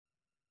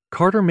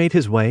Carter made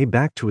his way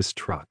back to his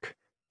truck.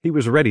 He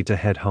was ready to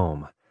head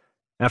home.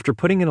 After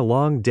putting in a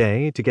long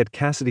day to get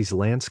Cassidy's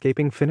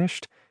landscaping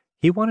finished,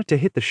 he wanted to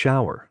hit the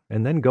shower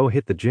and then go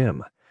hit the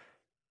gym.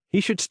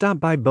 He should stop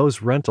by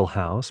Beau's rental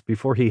house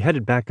before he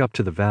headed back up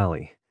to the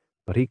valley,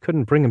 but he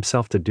couldn't bring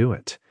himself to do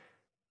it.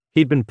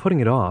 He'd been putting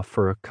it off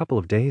for a couple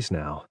of days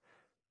now.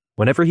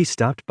 Whenever he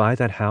stopped by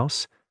that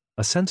house,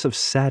 a sense of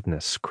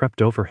sadness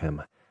crept over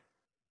him.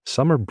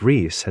 Summer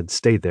Breeze had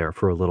stayed there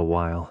for a little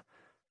while.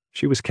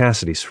 She was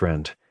Cassidy's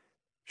friend.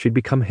 She'd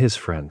become his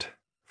friend,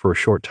 for a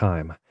short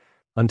time,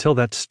 until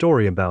that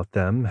story about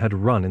them had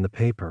run in the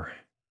paper.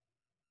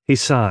 He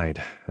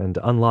sighed and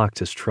unlocked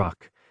his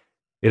truck.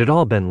 It had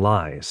all been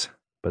lies,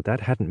 but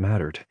that hadn't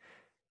mattered.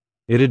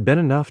 It had been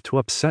enough to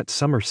upset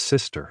Summer's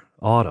sister,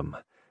 Autumn.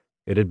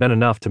 It had been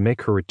enough to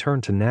make her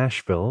return to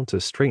Nashville to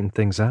straighten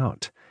things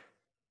out.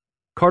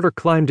 Carter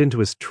climbed into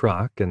his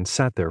truck and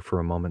sat there for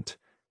a moment.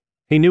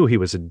 He knew he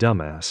was a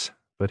dumbass,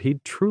 but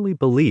he truly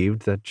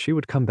believed that she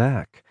would come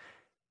back.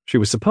 She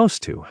was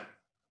supposed to,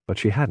 but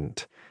she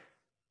hadn't.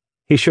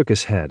 He shook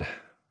his head.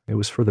 It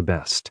was for the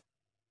best.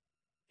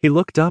 He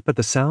looked up at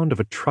the sound of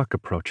a truck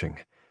approaching.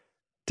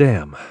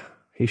 Damn,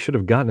 he should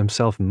have gotten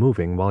himself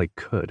moving while he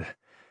could.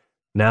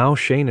 Now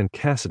Shane and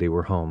Cassidy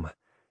were home.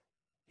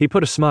 He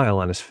put a smile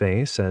on his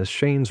face as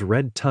Shane's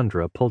red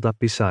Tundra pulled up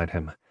beside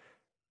him.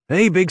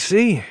 "Hey, Big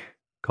C,"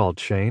 called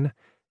Shane.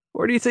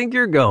 "Where do you think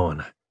you're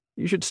going?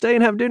 You should stay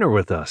and have dinner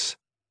with us."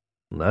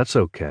 "That's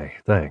okay,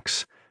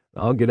 thanks.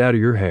 I'll get out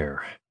of your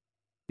hair."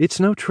 "It's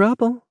no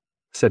trouble,"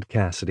 said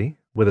Cassidy,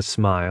 with a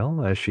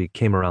smile as she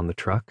came around the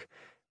truck.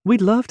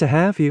 "We'd love to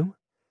have you."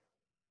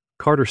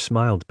 Carter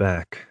smiled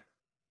back.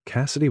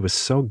 Cassidy was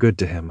so good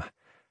to him.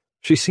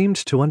 She seemed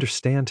to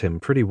understand him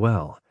pretty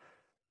well.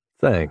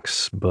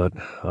 "Thanks, but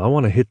I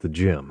want to hit the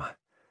gym."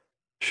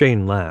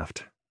 Shane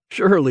laughed.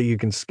 "Surely you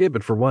can skip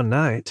it for one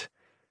night."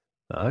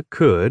 "I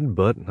could,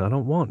 but I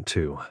don't want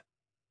to."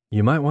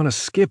 "You might want to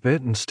skip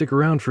it and stick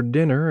around for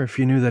dinner if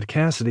you knew that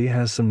Cassidy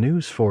has some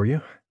news for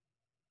you."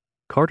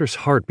 Carter's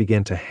heart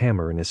began to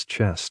hammer in his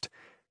chest.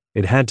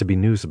 It had to be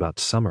news about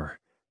Summer.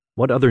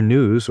 What other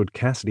news would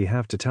Cassidy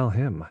have to tell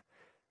him?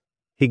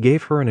 He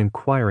gave her an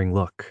inquiring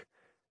look.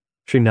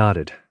 She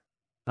nodded.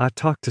 "I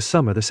talked to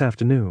Summer this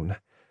afternoon."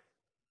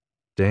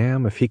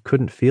 Damn if he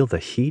couldn't feel the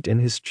heat in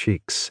his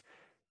cheeks.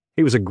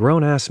 He was a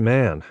grown-ass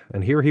man,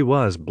 and here he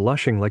was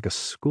blushing like a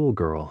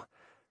schoolgirl.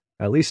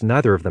 At least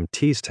neither of them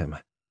teased him.